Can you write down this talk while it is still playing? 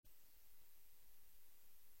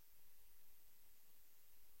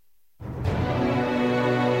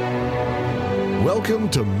Welcome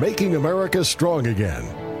to Making America Strong Again,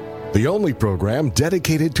 the only program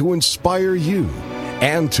dedicated to inspire you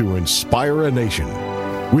and to inspire a nation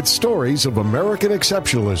with stories of American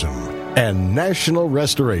exceptionalism and national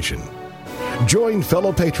restoration. Join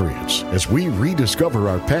fellow patriots as we rediscover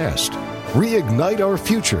our past, reignite our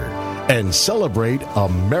future, and celebrate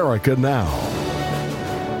America now.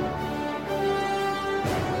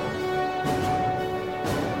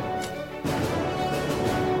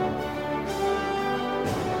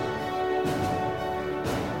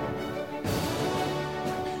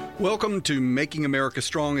 Welcome to Making America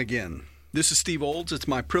Strong Again. This is Steve Olds. It's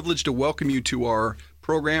my privilege to welcome you to our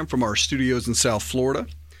program from our studios in South Florida.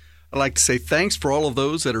 I'd like to say thanks for all of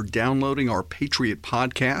those that are downloading our Patriot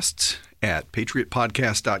podcasts at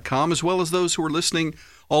patriotpodcast.com, as well as those who are listening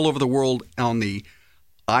all over the world on the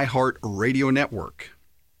iHeart Radio Network.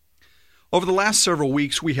 Over the last several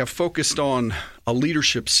weeks, we have focused on a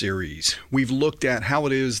leadership series. We've looked at how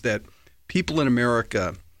it is that people in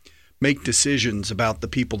America make decisions about the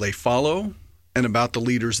people they follow and about the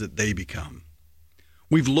leaders that they become.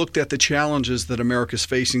 We've looked at the challenges that America is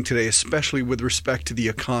facing today, especially with respect to the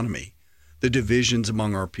economy, the divisions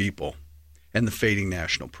among our people, and the fading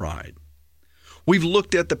national pride. We've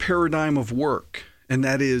looked at the paradigm of work, and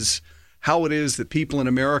that is how it is that people in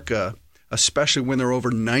America, especially when there are over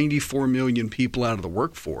 94 million people out of the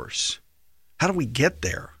workforce, how do we get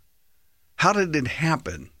there? How did it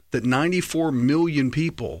happen that 94 million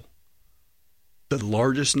people, the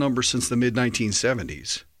largest number since the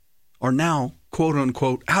mid-1970s, are now,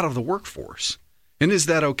 quote-unquote, out of the workforce? And is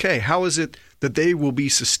that okay? How is it that they will be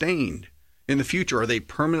sustained in the future? Are they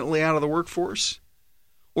permanently out of the workforce?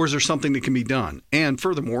 Or is there something that can be done? And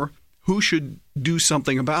furthermore, who should do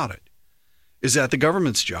something about it? Is that the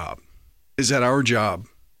government's job? Is that our job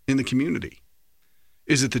in the community?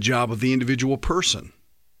 Is it the job of the individual person?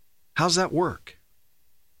 How's that work?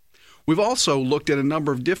 We've also looked at a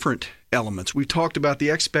number of different elements. We've talked about the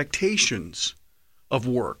expectations of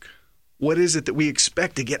work. What is it that we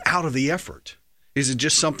expect to get out of the effort? Is it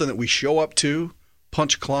just something that we show up to,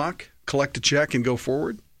 punch a clock, collect a check, and go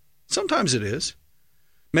forward? Sometimes it is.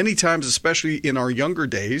 Many times, especially in our younger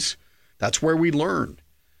days, that's where we learn.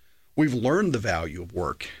 We've learned the value of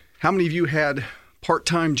work. How many of you had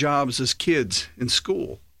part-time jobs as kids in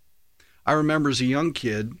school? I remember as a young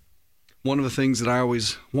kid, one of the things that I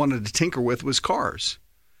always wanted to tinker with was cars.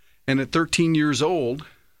 And at 13 years old,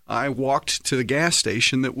 I walked to the gas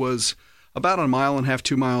station that was about 1.5 miles,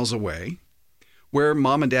 2 miles away, where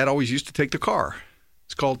Mom and Dad always used to take the car.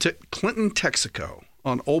 It's called Clinton Texaco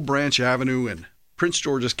on Old Branch Avenue in Prince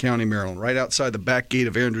George's County, Maryland, right outside the back gate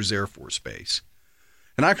of Andrews Air Force Base.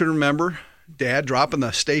 And I could remember Dad dropping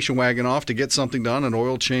the station wagon off to get something done, an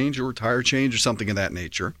oil change or tire change or something of that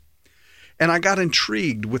nature. And I got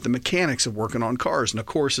intrigued with the mechanics of working on cars. And of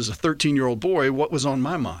course, as a 13-year-old boy, what was on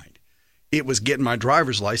my mind? It was getting my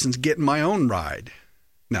driver's license, getting my own ride.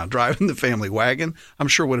 Now, driving the family wagon, I'm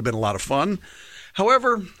sure would have been a lot of fun.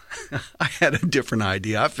 However, I had a different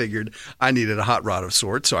idea. I figured I needed a hot rod of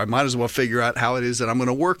sorts, so I might as well figure out how it is that I'm going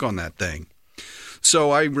to work on that thing. So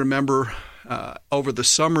I remember over the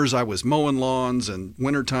summers I was mowing lawns, and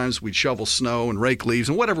winter times we'd shovel snow and rake leaves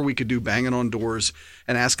and whatever we could do, banging on doors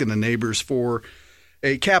and asking the neighbors for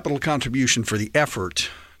a capital contribution for the effort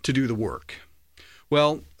to do the work.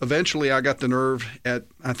 Well, eventually I got the nerve at,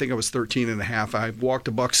 I think I was 13 and a half. I walked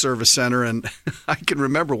to Buck Service Center, and I can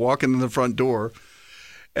remember walking in the front door,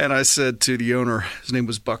 and I said to the owner, his name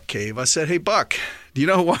was Buck Cave, I said, "Hey, Buck, do you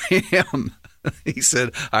know who I am?" He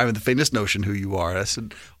said, "I haven't the faintest notion who you are."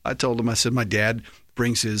 I told him, my dad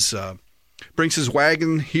brings his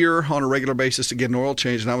wagon here on a regular basis to get an oil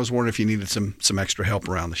change, and I was wondering if you needed some extra help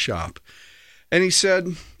around the shop. And he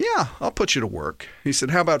said, "Yeah, I'll put you to work." He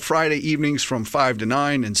said, "How about Friday evenings from 5 to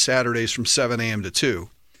 9 and Saturdays from 7 a.m. to 2?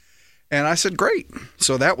 And I said, "Great."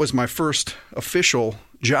 So that was my first official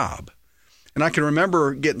job. And I can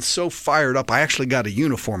remember getting so fired up, I actually got a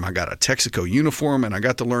uniform. I got a Texaco uniform, and I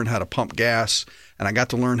got to learn how to pump gas, and I got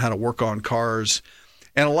to learn how to work on cars.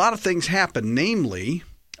 And a lot of things happened. Namely,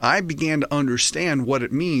 I began to understand what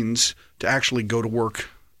it means to actually go to work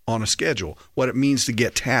on a schedule, what it means to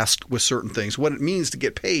get tasked with certain things, what it means to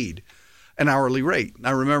get paid an hourly rate.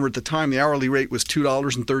 I remember at the time the hourly rate was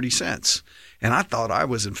 $2.30. And I thought I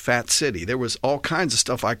was in Fat City. There was all kinds of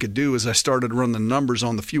stuff I could do as I started to run the numbers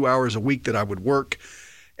on the few hours a week that I would work.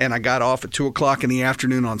 And I got off at 2 o'clock in the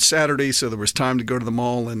afternoon on Saturday, so there was time to go to the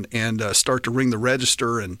mall and start to ring the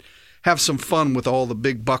register and have some fun with all the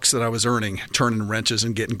big bucks that I was earning, turning wrenches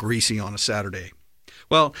and getting greasy on a Saturday.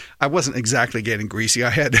 Well, I wasn't exactly getting greasy.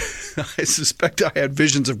 I suspect I had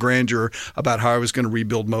visions of grandeur about how I was going to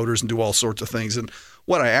rebuild motors and do all sorts of things. And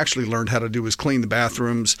what I actually learned how to do was clean the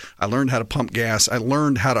bathrooms. I learned how to pump gas. I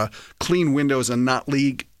learned how to clean windows and not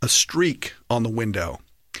leave a streak on the window.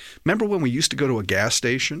 Remember when we used to go to a gas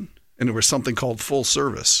station and there was something called full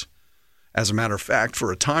service? As a matter of fact,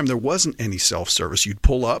 for a time, there wasn't any self-service. You'd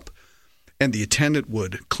pull up and the attendant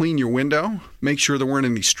would clean your window, make sure there weren't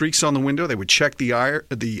any streaks on the window. They would check the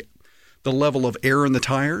level of air in the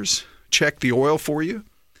tires, check the oil for you,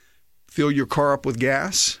 fill your car up with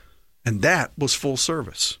gas, and that was full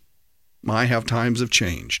service. How times have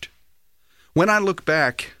changed. When I look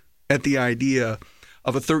back at the idea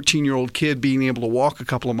of a 13-year-old kid being able to walk a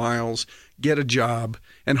couple of miles, get a job,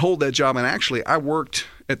 and hold that job. And actually, I worked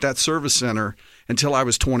at that service center until I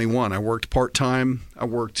was 21. I worked part-time. I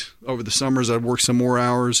worked over the summers. I'd work some more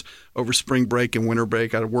hours. Over spring break and winter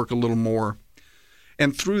break, I'd work a little more.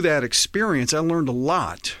 And through that experience, I learned a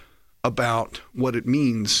lot about what it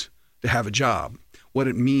means to have a job, what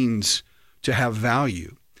it means to have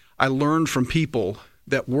value. I learned from people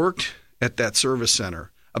that worked at that service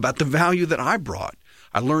center about the value that I brought.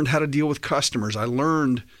 I learned how to deal with customers. I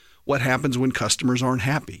learned what happens when customers aren't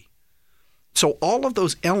happy. So all of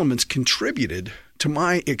those elements contributed to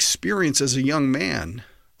my experience as a young man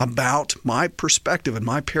about my perspective and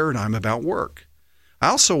my paradigm about work. I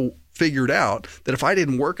also figured out that if I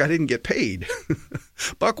didn't work, I didn't get paid.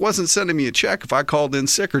 Buck wasn't sending me a check if I called in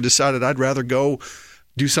sick or decided I'd rather go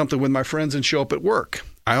do something with my friends and show up at work.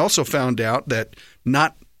 I also found out that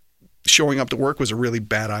not showing up to work was a really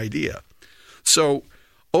bad idea. So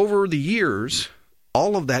over the years,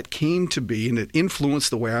 all of that came to be, and it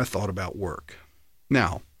influenced the way I thought about work.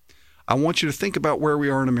 Now, I want you to think about where we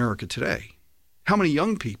are in America today. How many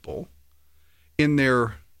young people in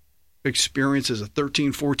their experience as a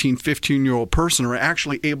 13, 14, 15-year-old person are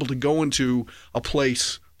actually able to go into a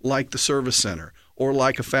place like the service center or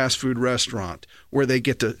like a fast food restaurant where they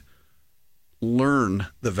get to learn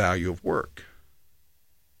the value of work?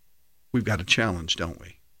 We've got a challenge, don't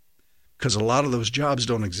we? Because a lot of those jobs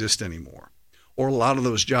don't exist anymore. Or a lot of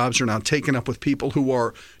those jobs are now taken up with people who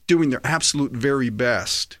are doing their absolute very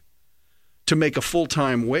best to make a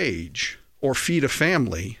full-time wage or feed a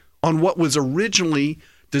family on what was originally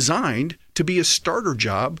designed to be a starter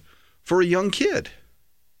job for a young kid.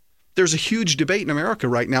 There's a huge debate in America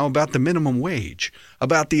right now about the minimum wage,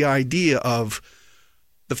 about the idea of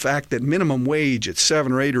the fact that minimum wage at $7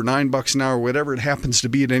 or $8 or $9 an hour, whatever it happens to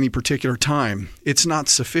be at any particular time, it's not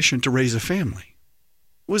sufficient to raise a family.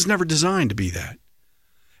 It was never designed to be that.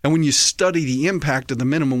 And when you study the impact of the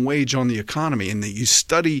minimum wage on the economy and that you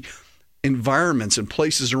study environments and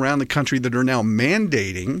places around the country that are now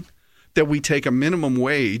mandating that we take a minimum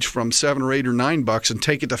wage from $7 or $8 or $9 and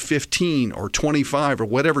take it to 15 or 25 or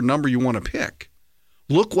whatever number you want to pick,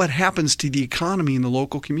 look what happens to the economy in the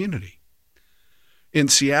local community. In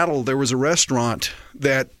Seattle, there was a restaurant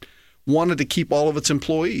that wanted to keep all of its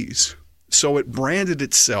employees, so it branded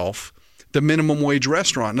itself the minimum wage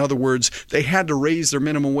restaurant. In other words, they had to raise their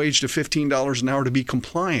minimum wage to $15 an hour to be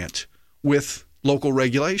compliant with local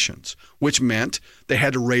regulations, which meant they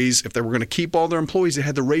had to raise, if they were going to keep all their employees, they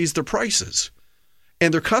had to raise their prices.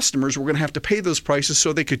 And their customers were going to have to pay those prices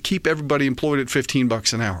so they could keep everybody employed at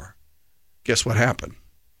 $15 an hour. Guess what happened?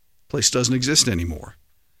 The place doesn't exist anymore.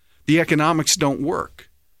 The economics don't work.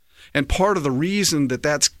 And part of the reason that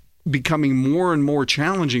that's becoming more and more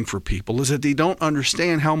challenging for people is that they don't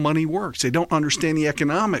understand how money works. They don't understand the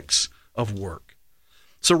economics of work.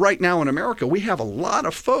 So right now in America, we have a lot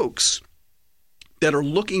of folks that are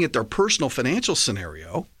looking at their personal financial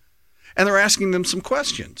scenario and they're asking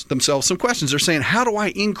themselves some questions. They're saying, how do I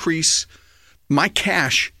increase my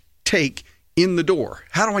cash take in the door?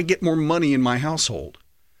 How do I get more money in my household?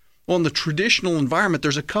 Well, in the traditional environment,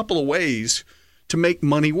 there's a couple of ways to make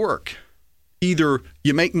money work. Either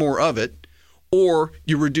you make more of it, or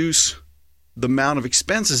you reduce the amount of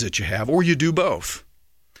expenses that you have, or you do both.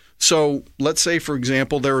 So let's say, for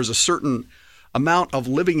example, there is a certain amount of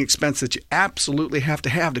living expense that you absolutely have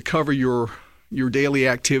to cover your daily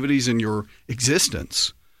activities and your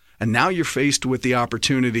existence. And now you're faced with the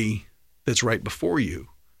opportunity that's right before you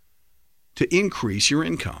to increase your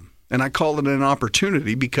income. And I call it an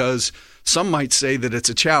opportunity because some might say that it's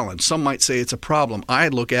a challenge. Some might say it's a problem. I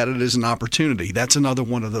look at it as an opportunity. That's another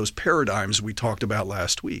one of those paradigms we talked about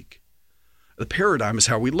last week. The paradigm is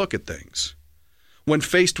how we look at things. When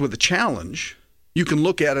faced with a challenge, you can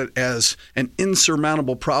look at it as an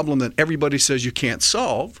insurmountable problem that everybody says you can't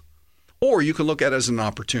solve, or you can look at it as an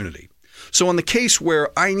opportunity. So in the case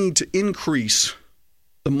where I need to increase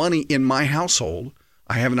the money in my household,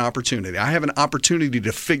 I have an opportunity. I have an opportunity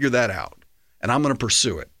to figure that out, and I'm going to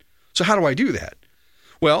pursue it. So how do I do that?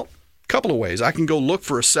 Well, a couple of ways. I can go look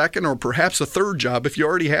for a second or perhaps a third job if you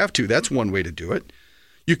already have two. That's one way to do it.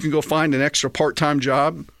 You can go find an extra part-time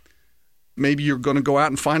job. Maybe you're going to go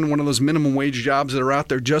out and find one of those minimum wage jobs that are out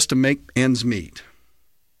there just to make ends meet.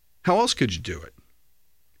 How else could you do it?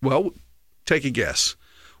 Well, take a guess.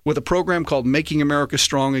 With a program called Making America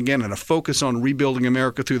Strong Again and a focus on rebuilding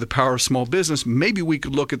America through the power of small business, maybe we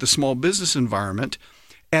could look at the small business environment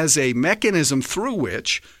as a mechanism through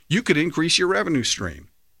which you could increase your revenue stream.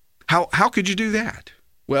 How could you do that?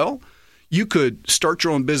 Well, you could start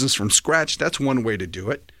your own business from scratch. That's one way to do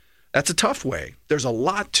it. That's a tough way. There's a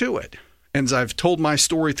lot to it. And as I've told my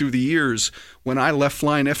story through the years, when I left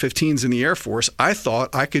flying F-15s in the Air Force, I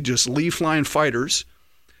thought I could just leave flying fighters,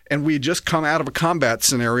 and we had just come out of a combat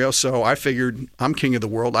scenario, so I figured I'm king of the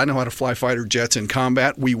world. I know how to fly fighter jets in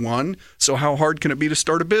combat. We won. So how hard can it be to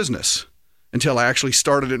start a business? Until I actually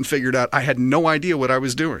started it and figured out I had no idea what I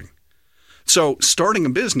was doing. So starting a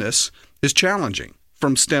business is challenging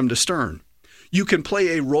from stem to stern. You can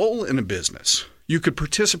play a role in a business. You could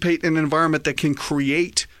participate in an environment that can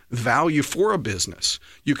create value for a business.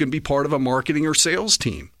 You can be part of a marketing or sales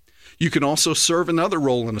team. You can also serve another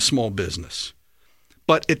role in a small business.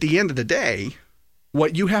 But at the end of the day,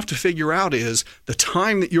 what you have to figure out is the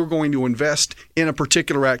time that you're going to invest in a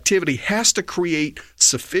particular activity has to create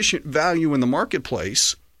sufficient value in the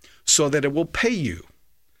marketplace so that it will pay you.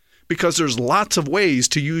 Because there's lots of ways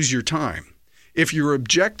to use your time. If your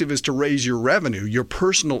objective is to raise your revenue, your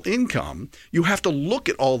personal income, you have to look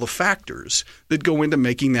at all the factors that go into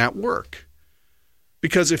making that work.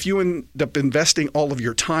 Because if you end up investing all of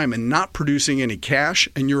your time and not producing any cash,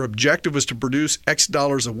 and your objective is to produce X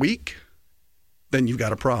dollars a week, then you've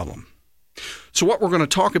got a problem. So what we're going to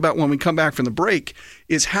talk about when we come back from the break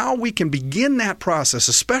is how we can begin that process,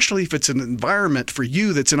 especially if it's an environment for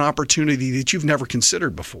you that's an opportunity that you've never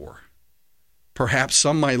considered before. Perhaps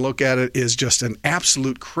some might look at it as just an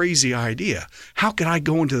absolute crazy idea. How could I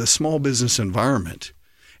go into the small business environment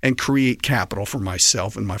and create capital for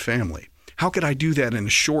myself and my family? How could I do that in a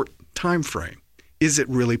short time frame? Is it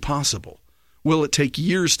really possible? Will it take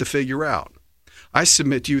years to figure out? I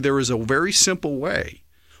submit to you there is a very simple way,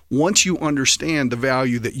 once you understand the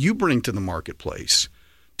value that you bring to the marketplace,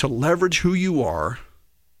 to leverage who you are,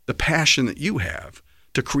 the passion that you have,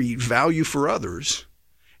 to create value for others,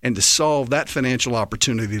 and to solve that financial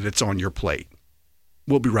opportunity that's on your plate.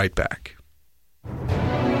 We'll be right back.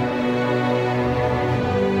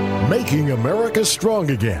 Making America Strong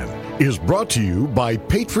Again is brought to you by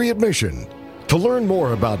Patriot Mission. To learn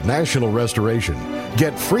more about National Restoration,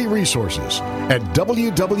 get free resources at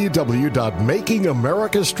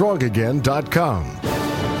www.makingamericastrongagain.com.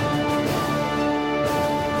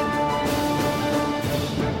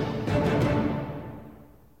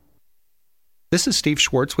 This is Steve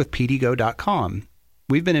Schwartz with PDGo.com.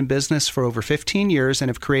 We've been in business for over 15 years and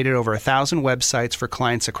have created over 1,000 websites for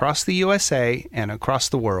clients across the USA and across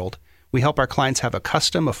the world. We help our clients have a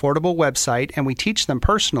custom, affordable website, and we teach them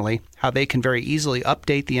personally how they can very easily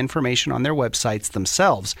update the information on their websites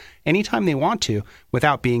themselves anytime they want to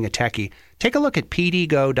without being a techie. Take a look at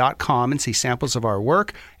PDGo.com and see samples of our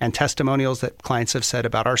work and testimonials that clients have said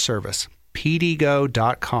about our service.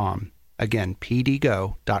 PDGo.com. Again,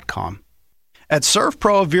 PDGo.com. At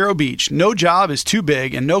ServPro of Vero Beach, no job is too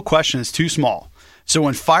big and no question is too small. So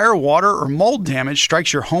when fire, water, or mold damage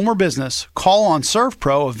strikes your home or business, call on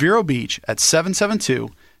ServPro of Vero Beach at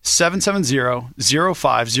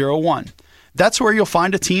 772-770-0501. That's where you'll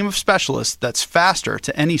find a team of specialists that's faster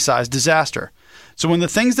to any size disaster. So when the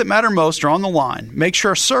things that matter most are on the line, make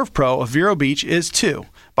sure ServPro of Vero Beach is too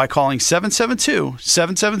by calling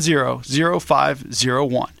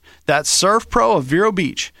 772-770-0501. That's ServPro of Vero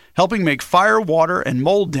Beach, helping make fire, water, and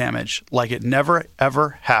mold damage like it never,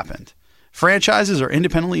 ever happened. Franchises are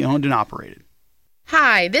independently owned and operated.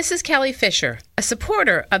 Hi, this is Kelly Fisher, a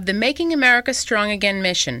supporter of the Making America Strong Again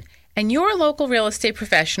mission, and your local real estate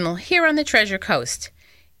professional here on the Treasure Coast.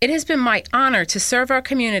 It has been my honor to serve our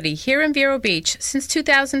community here in Vero Beach since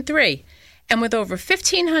 2003, and with over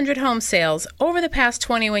 1,500 home sales over the past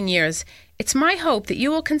 21 years, it's my hope that you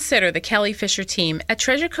will consider the Kelly Fisher team at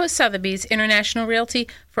Treasure Coast Sotheby's International Realty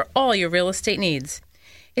for all your real estate needs.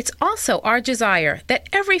 It's also our desire that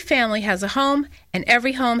every family has a home and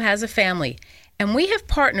every home has a family, and we have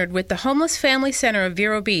partnered with the Homeless Family Center of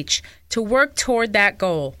Vero Beach to work toward that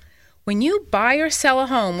goal. When you buy or sell a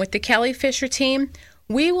home with the Kelly Fisher team,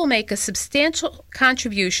 we will make a substantial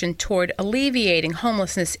contribution toward alleviating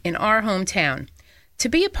homelessness in our hometown. To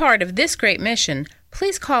be a part of this great mission,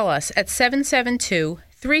 please call us at 772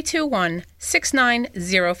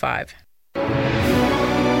 321-6905.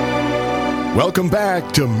 Welcome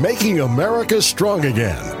back to Making America Strong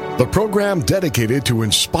Again, the program dedicated to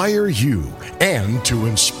inspire you and to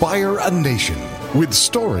inspire a nation with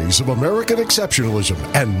stories of American exceptionalism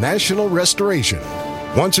and national restoration.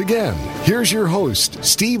 Once again, here's your host,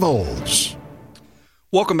 Steve Olds.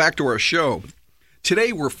 Welcome back to our show.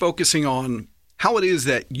 Today we're focusing on how it is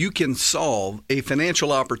that you can solve a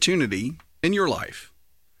financial opportunity in your life.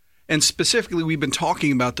 And specifically, we've been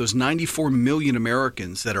talking about those 94 million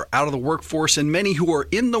Americans that are out of the workforce and many who are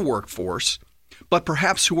in the workforce, but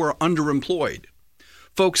perhaps who are underemployed.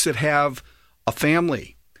 Folks that have a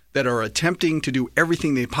family, that are attempting to do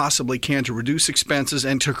everything they possibly can to reduce expenses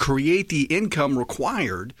and to create the income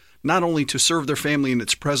required, not only to serve their family in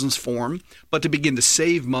its present form, but to begin to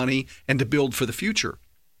save money and to build for the future.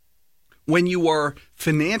 When you are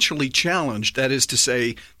financially challenged, that is to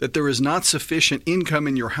say that there is not sufficient income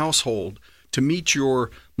in your household to meet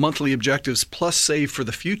your monthly objectives plus save for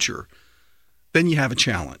the future, then you have a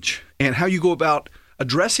challenge. And how you go about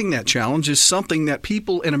addressing that challenge is something that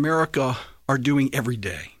people in America are doing every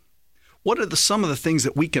day. What are some of the things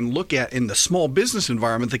that we can look at in the small business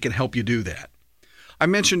environment that can help you do that? I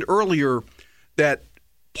mentioned earlier that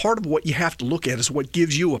part of what you have to look at is what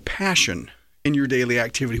gives you a passion in your daily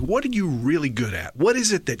activity. What are you really good at? What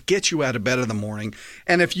is it that gets you out of bed in the morning?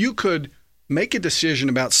 And if you could make a decision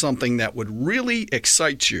about something that would really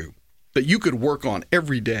excite you, that you could work on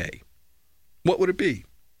every day, what would it be?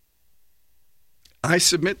 I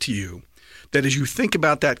submit to you that as you think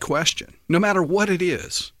about that question, no matter what it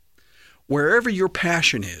is, wherever your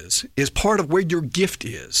passion is part of where your gift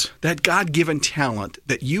is, that God-given talent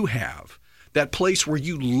that you have, that place where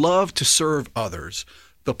you love to serve others,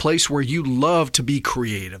 the place where you love to be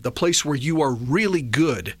creative, the place where you are really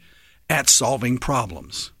good at solving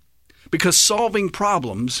problems. Because solving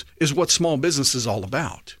problems is what small business is all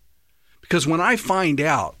about. Because when I find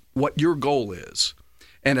out what your goal is,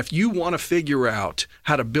 and if you want to figure out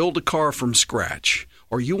how to build a car from scratch,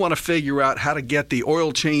 or you want to figure out how to get the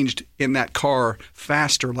oil changed in that car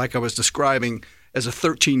faster, like I was describing as a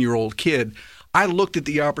 13-year-old kid, I looked at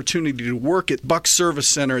the opportunity to work at Buck's Service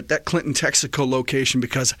Center at that Clinton, Texaco location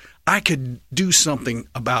because I could do something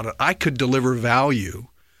about it. I could deliver value.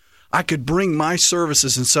 I could bring my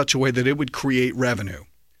services in such a way that it would create revenue.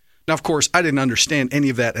 Now, of course, I didn't understand any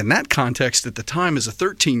of that in that context at the time as a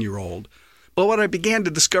 13-year-old. But what I began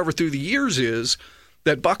to discover through the years is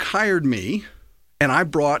that Buck hired me, and I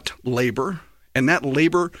brought labor, and that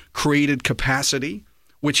labor created capacity,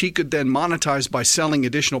 which he could then monetize by selling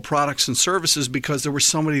additional products and services because there was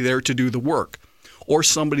somebody there to do the work, or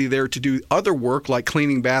somebody there to do other work like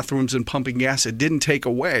cleaning bathrooms and pumping gas. It didn't take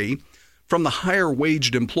away from the higher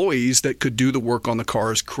waged employees that could do the work on the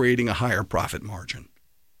cars, creating a higher profit margin.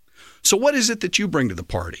 So what is it that you bring to the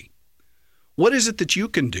party? What is it that you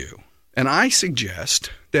can do? And I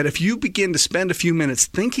suggest that if you begin to spend a few minutes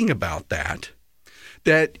thinking about that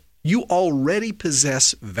you already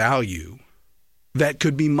possess value that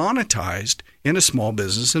could be monetized in a small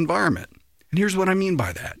business environment. And here's what I mean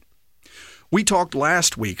by that. We talked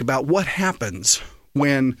last week about what happens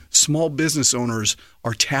when small business owners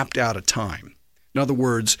are tapped out of time. In other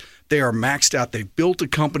words, they are maxed out. They've built a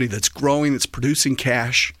company that's growing, that's producing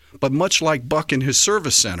cash, but much like Buck in his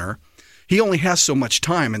service center, he only has so much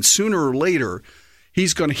time, and sooner or later,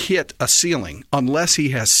 he's going to hit a ceiling unless he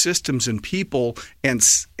has systems and people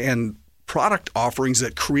and product offerings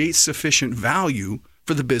that create sufficient value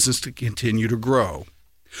for the business to continue to grow.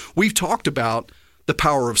 We've talked about the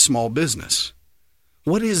power of small business.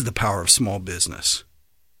 What is the power of small business?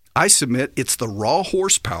 I submit it's the raw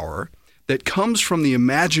horsepower that comes from the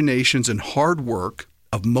imaginations and hard work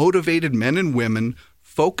of motivated men and women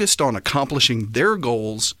focused on accomplishing their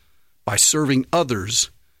goals by serving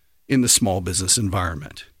others in the small business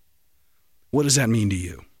environment. What does that mean to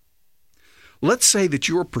you? Let's say that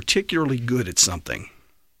you're particularly good at something,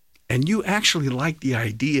 and you actually like the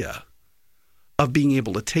idea of being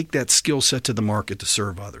able to take that skill set to the market to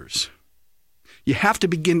serve others. You have to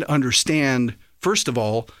begin to understand, first of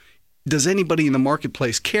all, does anybody in the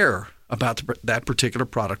marketplace care about that particular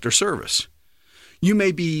product or service? You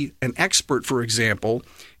may be an expert, for example,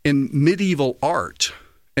 in medieval art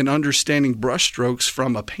and understanding brushstrokes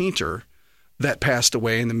from a painter that passed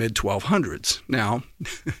away in the mid-1200s. Now,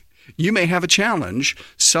 you may have a challenge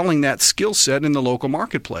selling that skill set in the local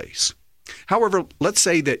marketplace. However, let's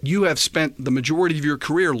say that you have spent the majority of your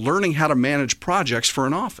career learning how to manage projects for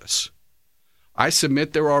an office. I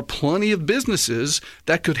submit there are plenty of businesses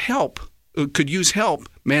that could use help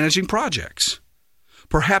managing projects.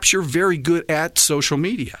 Perhaps you're very good at social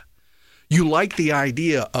media. You like the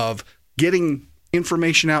idea of getting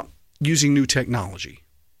information out using new technology.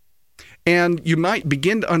 And you might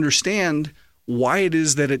begin to understand why it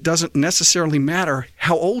is that it doesn't necessarily matter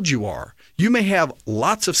how old you are. You may have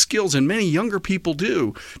lots of skills, and many younger people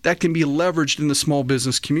do, that can be leveraged in the small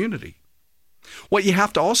business community. What you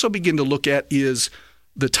have to also begin to look at is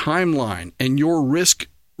the timeline and your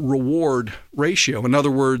risk-reward ratio. In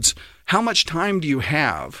other words, how much time do you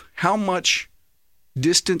have? How much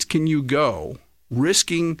distance can you go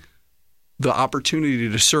risking the opportunity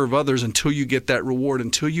to serve others until you get that reward,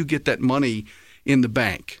 until you get that money in the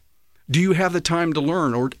bank? Do you have the time to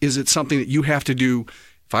learn, or is it something that you have to do?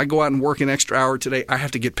 If I go out and work an extra hour today, I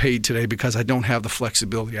have to get paid today because I don't have the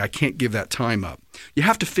flexibility. I can't give that time up. You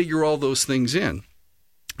have to figure all those things in.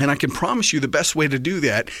 And I can promise you the best way to do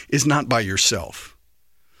that is not by yourself.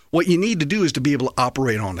 What you need to do is to be able to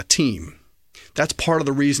operate on a team. That's part of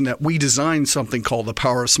the reason that we designed something called the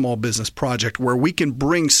Power of Small Business Project, where we can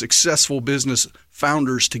bring successful business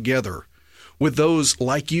founders together with those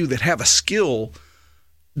like you that have a skill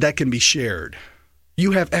that can be shared.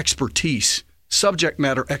 You have expertise, subject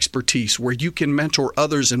matter expertise, where you can mentor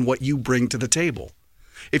others in what you bring to the table.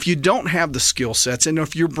 If you don't have the skill sets, and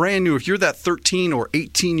if you're brand new, if you're that 13 or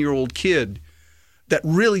 18-year-old kid that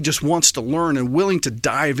really just wants to learn and willing to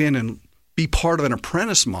dive in and be part of an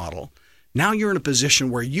apprentice model, now you're in a position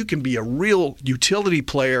where you can be a real utility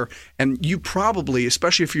player, and you probably,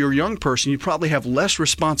 especially if you're a young person, you probably have less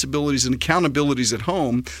responsibilities and accountabilities at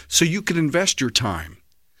home, so you can invest your time.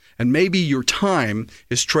 And maybe your time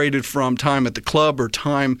is traded from time at the club or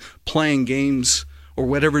time playing games or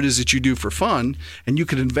whatever it is that you do for fun, and you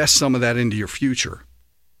could invest some of that into your future.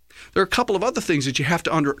 There are a couple of other things that you have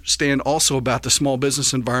to understand also about the small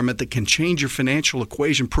business environment that can change your financial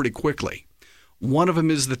equation pretty quickly. One of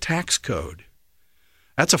them is the tax code.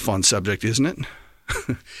 That's a fun subject, isn't it?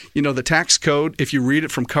 You know, the tax code, if you read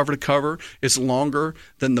it from cover to cover, is longer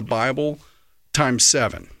than the Bible times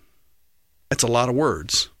 7. That's a lot of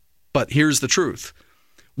words. But here's the truth.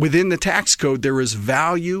 Within the tax code, there is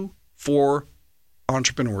value for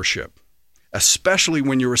entrepreneurship, especially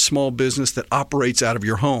when you're a small business that operates out of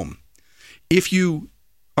your home. If you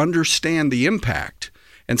understand the impact,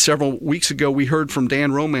 and several weeks ago we heard from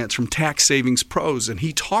Dan Romance from Tax Savings Pros, and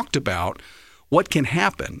he talked about what can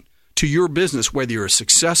happen to your business, whether you're a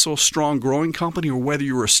successful, strong, growing company or whether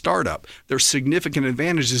you're a startup. There's significant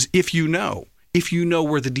advantages if you know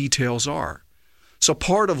where the details are. So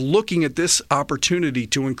part of looking at this opportunity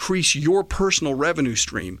to increase your personal revenue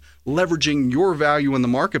stream, leveraging your value in the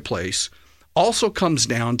marketplace, also comes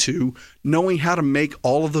down to knowing how to make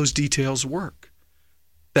all of those details work.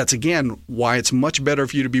 That's, again, why it's much better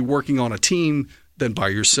for you to be working on a team than by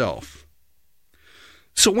yourself.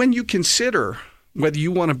 So when you consider whether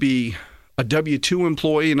you want to be a W-2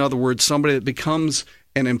 employee, in other words, somebody that becomes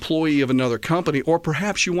an employee of another company, or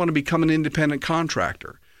perhaps you want to become an independent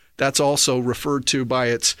contractor, that's also referred to by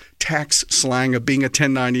its tax slang of being a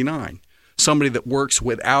 1099, somebody that works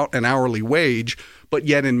without an hourly wage, but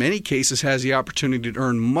yet in many cases has the opportunity to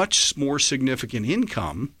earn much more significant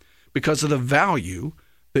income because of the value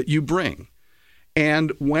that you bring.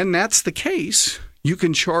 And when that's the case, you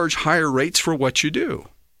can charge higher rates for what you do.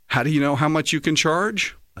 How do you know how much you can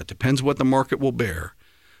charge? That depends what the market will bear.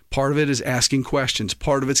 Part of it is asking questions.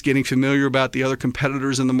 Part of it's getting familiar about the other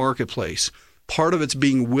competitors in the marketplace. Part of it's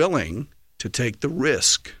being willing to take the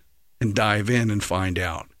risk and dive in and find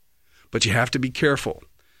out. But you have to be careful.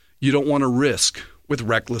 You don't want to risk with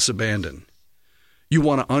reckless abandon. You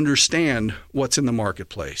want to understand what's in the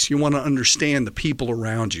marketplace. You want to understand the people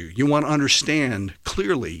around you. You want to understand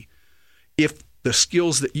clearly if the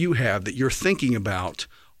skills that you have that you're thinking about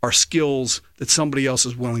are skills that somebody else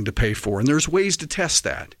is willing to pay for. And there's ways to test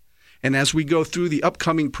that. And as we go through the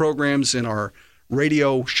upcoming programs in our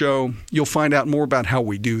radio show, you'll find out more about how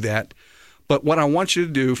we do that. But what I want you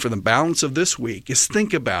to do for the balance of this week is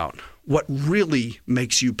think about what really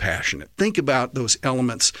makes you passionate. Think about those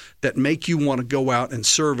elements that make you want to go out and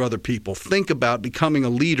serve other people. Think about becoming a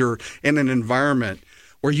leader in an environment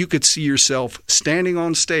where you could see yourself standing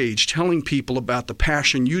on stage telling people about the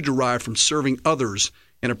passion you derive from serving others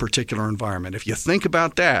in a particular environment. If you think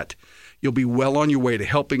about that, you'll be well on your way to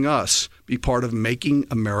helping us be part of making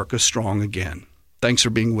America strong again. Thanks for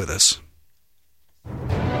being with us.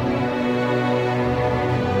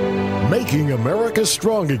 Making America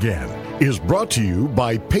Strong Again is brought to you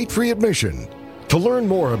by Patriot Mission. To learn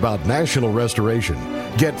more about National Restoration,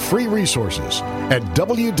 get free resources at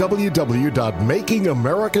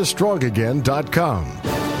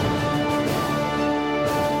www.makingamericastrongagain.com.